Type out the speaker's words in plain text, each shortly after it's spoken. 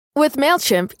With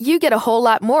MailChimp, you get a whole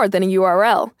lot more than a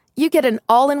URL. You get an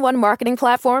all-in-one marketing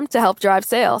platform to help drive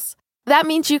sales. That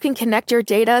means you can connect your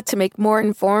data to make more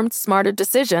informed, smarter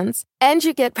decisions, and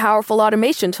you get powerful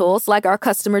automation tools like our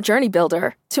Customer Journey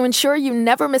Builder to ensure you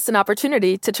never miss an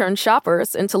opportunity to turn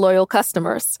shoppers into loyal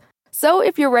customers. So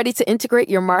if you're ready to integrate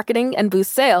your marketing and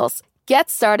boost sales, get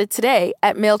started today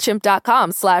at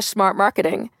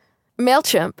MailChimp.com/smartmarketing.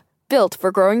 MailChimp, built for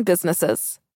growing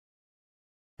businesses.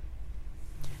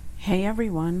 Hey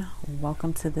everyone,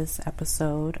 welcome to this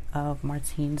episode of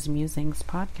Martine's Musings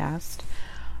podcast.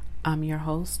 I'm your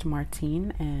host,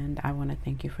 Martine, and I want to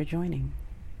thank you for joining.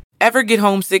 Ever get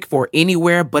homesick for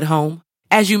anywhere but home?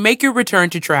 As you make your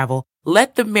return to travel,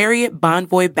 let the Marriott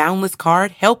Bonvoy Boundless Card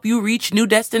help you reach new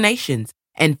destinations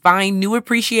and find new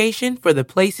appreciation for the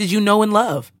places you know and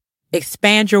love.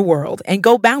 Expand your world and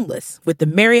go boundless with the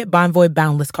Marriott Bonvoy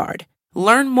Boundless Card.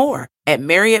 Learn more at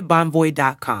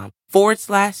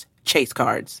marriottbonvoy.com/Chase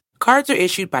Cards. Cards are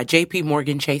issued by J.P.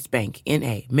 Morgan Chase Bank,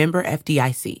 N.A., member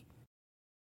FDIC.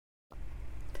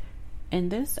 In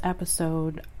this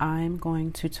episode, I'm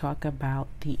going to talk about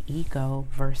the ego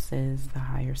versus the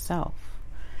higher self.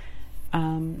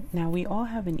 Now, we all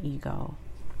have an ego.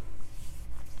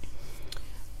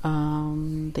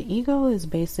 The ego is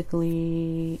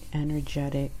basically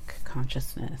energetic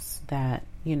consciousness that,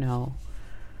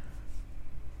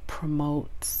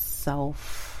 promotes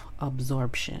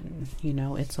self-absorption.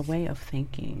 It's a way of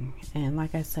thinking. And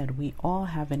like I said, we all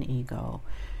have an ego.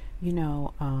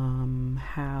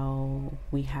 How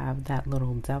we have that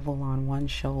little devil on one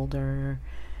shoulder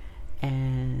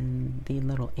and the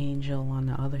little angel on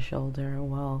the other shoulder.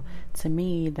 Well, to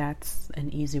me, that's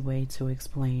an easy way to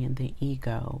explain the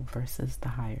ego versus the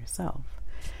higher self.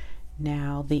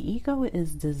 Now, the ego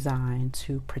is designed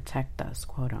to protect us,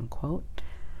 quote unquote,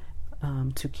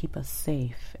 to keep us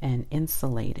safe and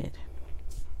insulated.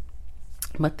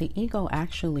 But the ego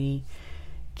actually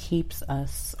keeps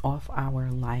us off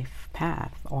our life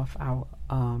path, off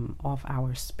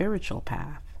our spiritual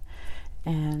path.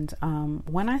 And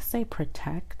when I say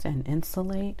protect and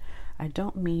insulate, I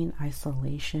don't mean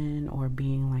isolation or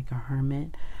being like a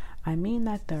hermit. I mean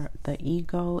that the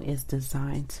ego is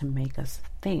designed to make us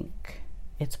think.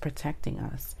 It's protecting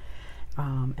us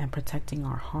and protecting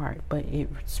our heart, but it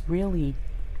really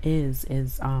is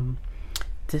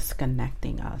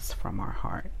disconnecting us from our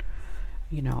heart.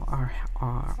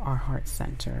 Our heart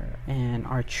center and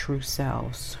our true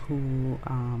selves who,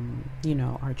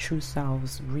 our true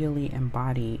selves really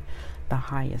embody the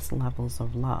highest levels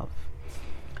of love.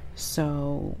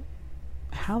 So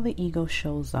how the ego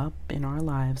shows up in our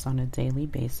lives on a daily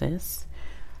basis,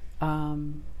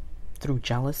 through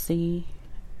jealousy,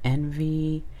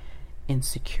 envy,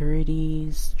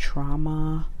 insecurities,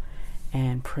 trauma,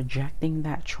 and projecting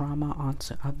that trauma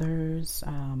onto others,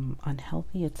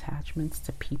 unhealthy attachments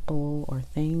to people or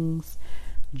things,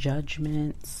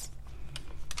 judgments,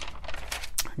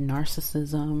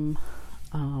 narcissism.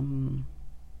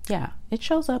 It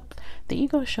shows up. The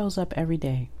ego shows up every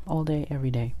day, all day,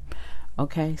 every day.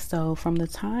 Okay, so from the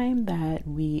time that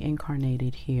we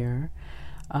incarnated here,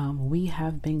 we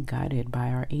have been guided by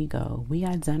our ego. We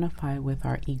identify with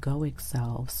our egoic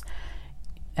selves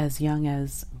as young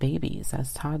as babies,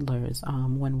 as toddlers,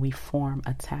 when we form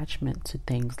attachment to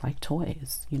things like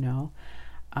toys,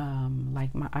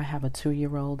 I have a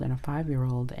 2-year-old and a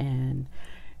 5-year-old, and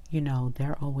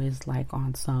they're always like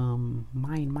on some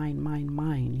mine.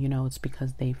 It's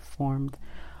because they formed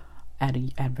at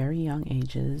very young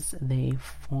ages, they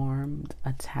formed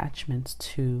attachments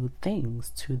to things,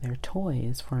 to their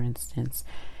toys, for instance.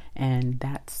 And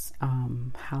that's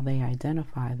how they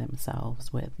identify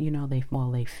themselves with, they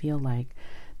feel like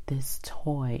this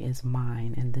toy is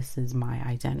mine and this is my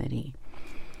identity.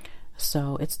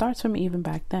 So it starts from even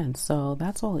back then. So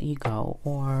that's all ego.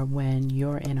 Or when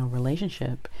you're in a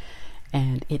relationship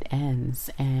and it ends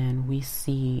and you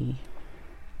see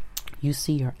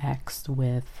your ex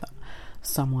with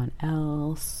someone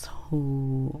else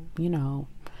who,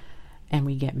 and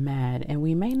we get mad, and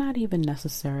we may not even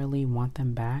necessarily want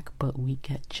them back, but we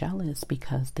get jealous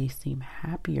because they seem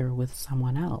happier with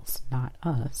someone else, not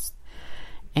us.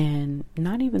 And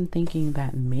not even thinking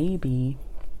that maybe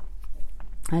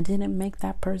I didn't make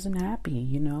that person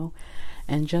happy,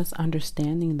 and just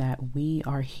understanding that we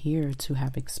are here to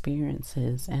have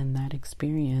experiences, and that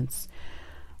experience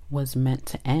was meant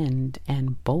to end,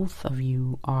 and both of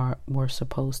you were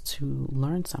supposed to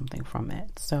learn something from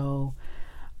it. So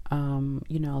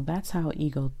that's how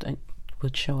ego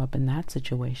would show up in that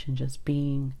situation, just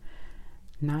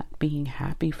not being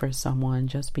happy for someone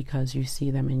just because you see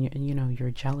them and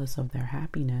you're jealous of their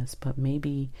happiness, but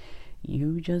maybe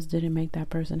you just didn't make that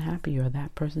person happy, or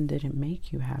that person didn't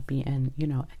make you happy. And,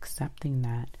 accepting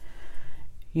that,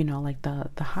 like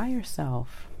the higher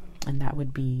self, and that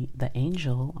would be the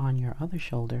angel on your other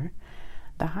shoulder.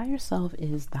 The higher self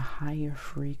is the higher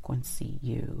frequency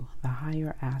you, the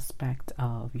higher aspect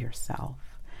of yourself.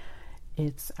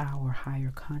 It's our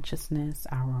higher consciousness,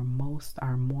 our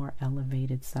more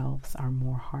elevated selves, our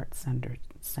more heart-centered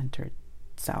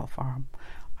self, our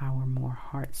more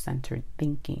heart-centered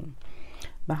thinking.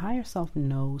 The higher self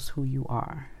knows who you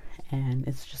are, and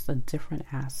it's just a different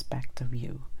aspect of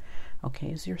you. Okay,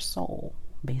 it's your soul,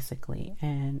 basically.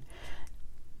 And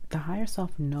the higher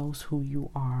self knows who you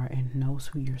are and knows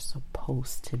who you're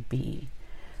supposed to be.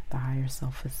 The higher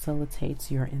self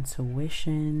facilitates your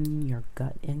intuition, your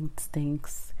gut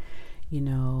instincts.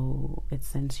 It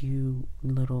sends you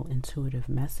little intuitive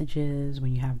messages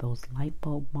when you have those light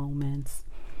bulb moments.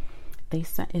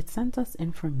 It sends us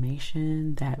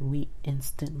information that we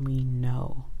instantly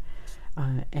know.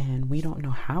 And we don't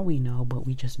know how we know, but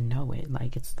we just know it.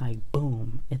 Like, it's like,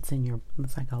 boom, it's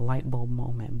like a light bulb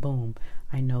moment. Boom,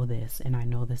 I know this, and I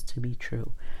know this to be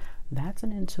true. That's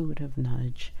an intuitive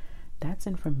nudge. That's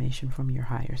information from your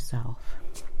higher self.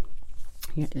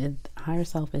 Your higher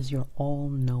self is your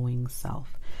all-knowing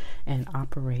self and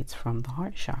operates from the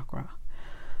heart chakra.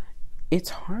 It's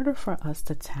harder for us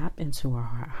to tap into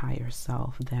our higher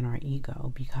self than our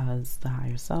ego, because the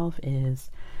higher self is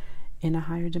in a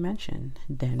higher dimension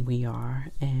than we are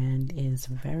and is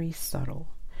very subtle,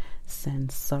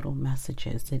 sends subtle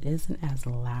messages. It isn't as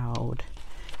loud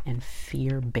and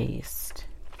fear-based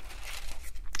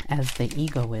as the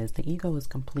ego is. The ego is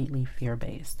completely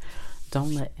fear-based.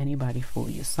 Don't let anybody fool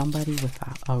you. Somebody with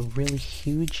a really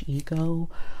huge ego,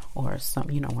 or some,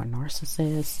 a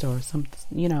narcissist, or some,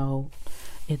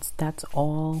 that's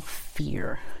all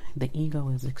fear. The ego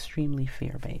is extremely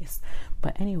fear-based.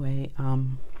 But anyway,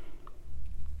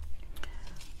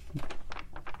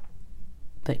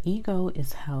 the ego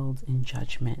is held in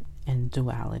judgment and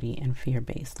duality and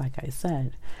fear-based, like I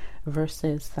said,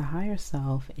 versus the higher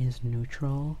self is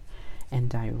neutral and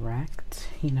direct.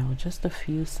 Just a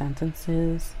few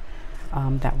sentences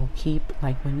that will keep,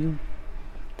 like,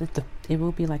 it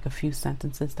will be like a few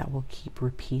sentences that will keep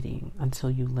repeating until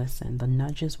you listen. The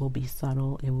nudges will be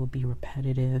subtle, it will be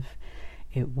repetitive,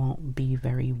 it won't be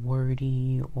very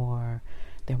wordy, or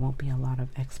there won't be a lot of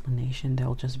explanation.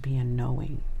 There'll just be a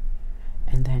knowing.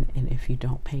 And if you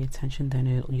don't pay attention,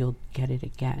 then you'll get it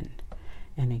again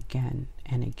and again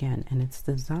and again. And it's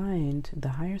designed, the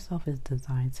higher self is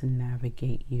designed to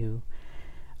navigate you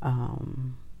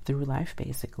through life,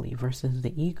 basically, versus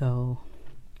the ego.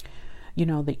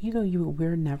 The ego,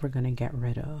 we're never going to get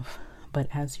rid of. But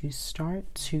as you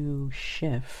start to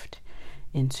shift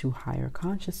into higher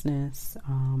consciousness,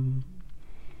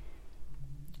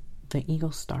 the ego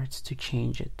starts to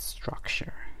change its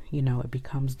structure. It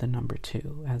becomes the number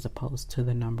 2 as opposed to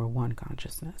the number 1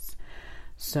 consciousness.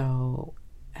 So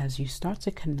as you start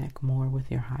to connect more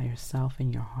with your higher self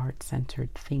and your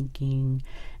heart-centered thinking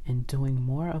and doing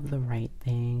more of the right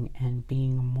thing and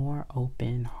being more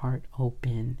open, heart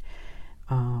open,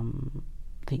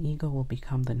 the ego will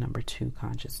become the number 2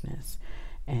 consciousness,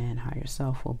 and higher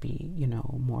self will be,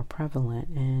 more prevalent,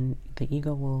 and the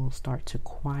ego will start to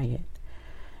quiet.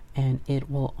 And it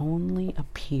will only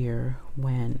appear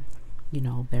when,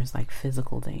 there's like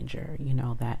physical danger,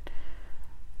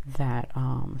 that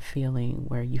feeling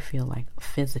where you feel like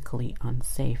physically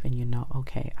unsafe, and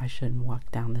okay, I shouldn't walk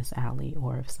down this alley.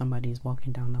 Or if somebody's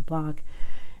walking down the block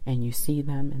and you see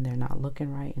them and they're not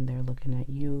looking right and they're looking at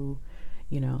you,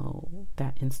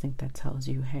 that instinct that tells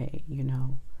you, hey,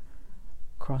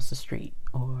 cross the street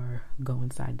or go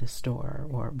inside the store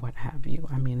or what have you.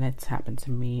 I mean, that's happened to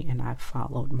me, and I've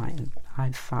followed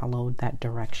that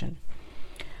direction.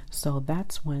 So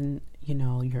that's when,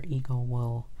 your ego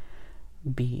will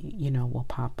be, will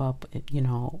pop up,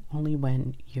 only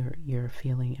when you're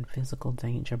feeling in physical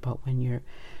danger. But when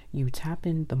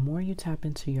the more you tap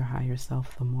into your higher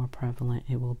self, the more prevalent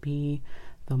it will be,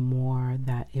 the more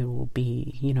that it will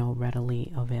be,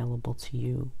 readily available to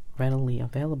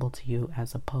you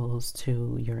as opposed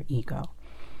to your ego.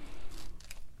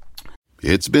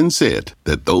 It's been said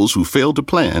that those who fail to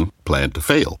plan to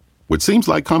fail, which seems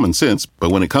like common sense, but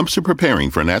when it comes to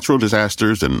preparing for natural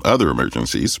disasters and other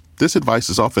emergencies, this advice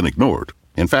is often ignored.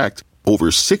 In fact, over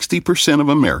 60% of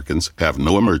Americans have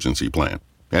no emergency plan.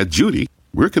 At Judy,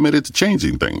 we're committed to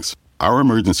changing things. Our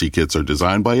emergency kits are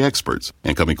designed by experts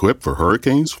and come equipped for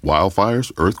hurricanes,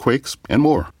 wildfires, earthquakes, and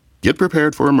more. Get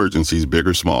prepared for emergencies big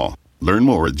or small. Learn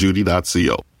more at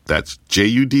judy.co. That's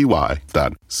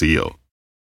JUDY.co.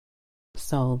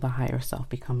 So the higher self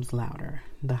becomes louder.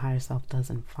 The higher self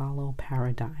doesn't follow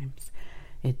paradigms.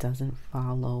 It doesn't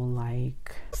follow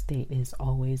like state is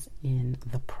always in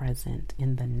the present,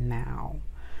 in the now.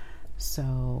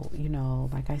 So, you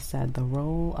know, like I said, the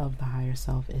role of the higher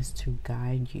self is to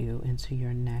guide you into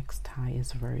your next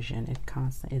highest version.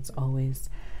 It's always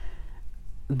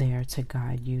there to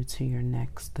guide you to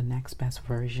the next best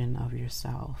version of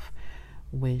yourself,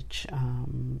 which,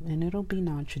 and it'll be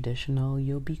non-traditional.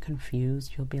 You'll be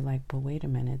confused. You'll be like, but wait a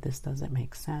minute, this doesn't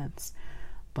make sense.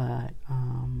 But,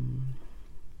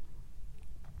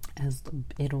 as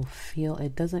it'll feel,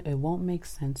 it won't make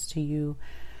sense to you,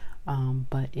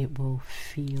 but it will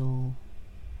feel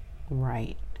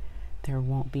right. There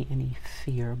won't be any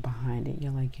fear behind it.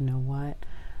 You're like, you know what?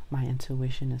 My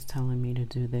intuition is telling me to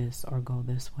do this or go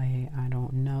this way. I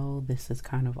don't know. This is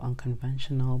kind of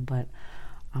unconventional, but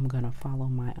I'm going to follow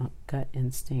my gut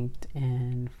instinct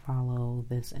and follow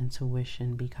this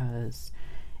intuition because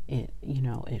it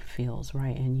feels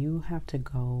right. And you have to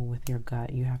go with your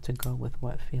gut. You have to go with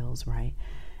what feels right.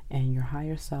 And your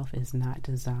higher self is not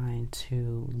designed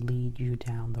to lead you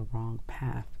down the wrong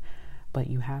path. But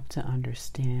you have to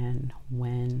understand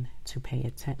when to pay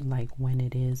attention, like when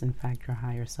it is in fact your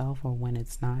higher self or when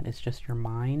it's not, it's just your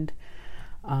mind.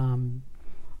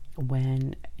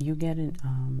 When you get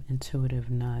an intuitive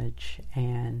nudge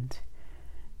and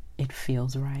it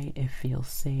feels right, it feels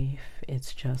safe,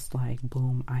 it's just like,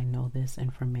 boom, I know this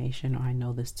information or I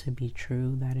know this to be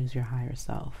true, that is your higher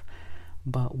self.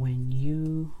 But when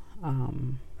you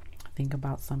think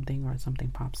about something or something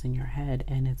pops in your head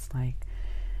and it's like,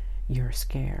 you're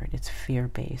scared, it's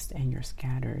fear-based and you're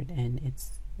scattered and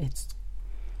it's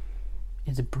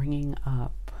bringing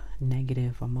up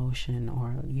negative emotion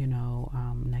or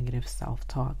negative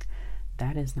self-talk,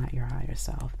 that is not your higher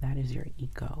self, that is your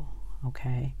ego.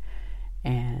 Okay,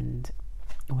 and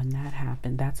when that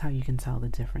happens, that's how you can tell the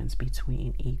difference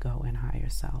between ego and higher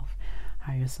self.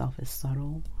 Higher self is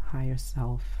subtle, higher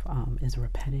self is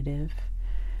repetitive,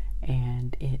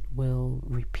 and it will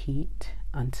repeat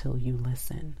until you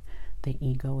listen. The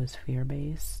ego is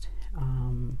fear-based,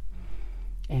 and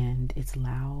it's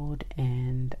loud,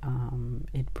 and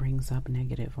it brings up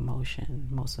negative emotion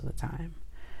most of the time.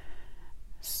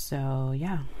 So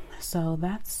yeah, so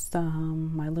that's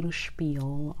my little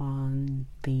spiel on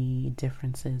the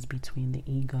differences between the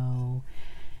ego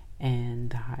and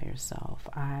the higher self.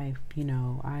 I've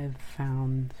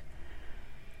found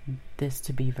this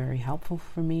to be very helpful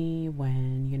for me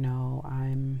when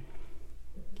I'm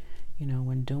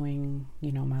when doing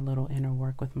my little inner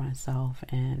work with myself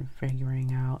and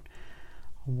figuring out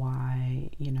why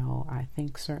I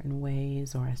think certain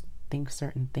ways or I think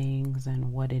certain things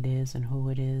and what it is and who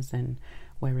it is and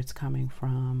where it's coming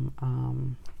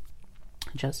from.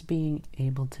 Just being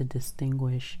able to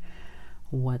distinguish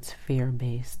what's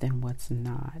fear-based and what's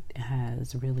not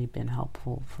has really been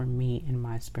helpful for me in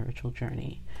my spiritual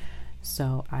journey.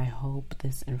 So I hope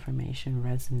this information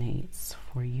resonates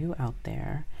for you out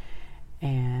there.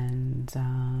 And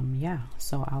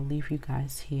so I'll leave you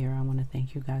guys here. I want to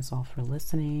thank you guys all for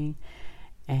listening.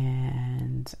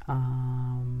 And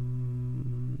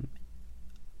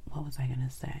what was I going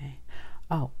to say?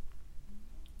 Oh,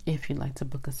 if you'd like to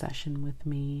book a session with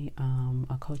me,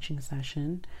 a coaching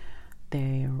session,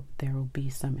 there will be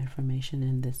some information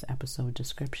in this episode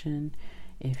description.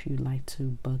 If you'd like to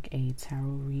book a tarot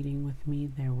reading with me,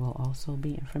 there will also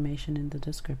be information in the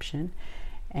description.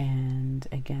 And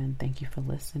again, thank you for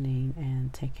listening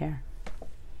and take care.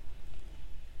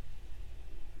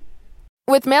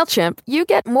 With MailChimp, you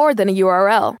get more than a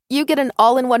URL. You get an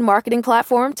all-in-one marketing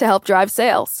platform to help drive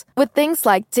sales. With things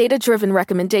like data-driven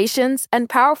recommendations and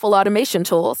powerful automation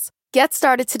tools. Get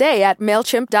started today at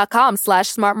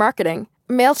MailChimp.com/smartmarketing.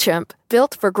 MailChimp,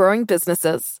 built for growing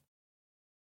businesses.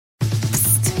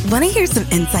 Want to hear some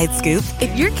inside scoop?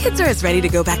 If your kids are as ready to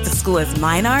go back to school as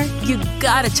mine are, you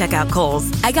gotta check out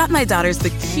Kohl's. I got my daughters the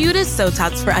cutest sew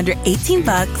tops for under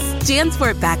 $18,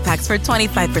 JanSport backpacks for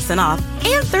 25% off,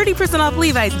 and 30% off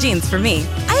Levi's jeans for me.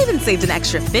 I even saved an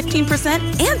extra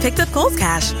 15% and picked up Kohl's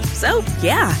Cash. So,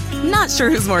 yeah, not sure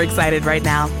who's more excited right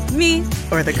now, me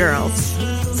or the girls.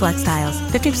 Select styles,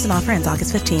 15% offer ends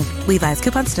August 15th. Levi's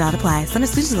coupons do not apply. Some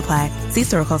exclusions apply. See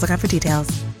store Kohl's.com for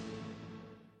details.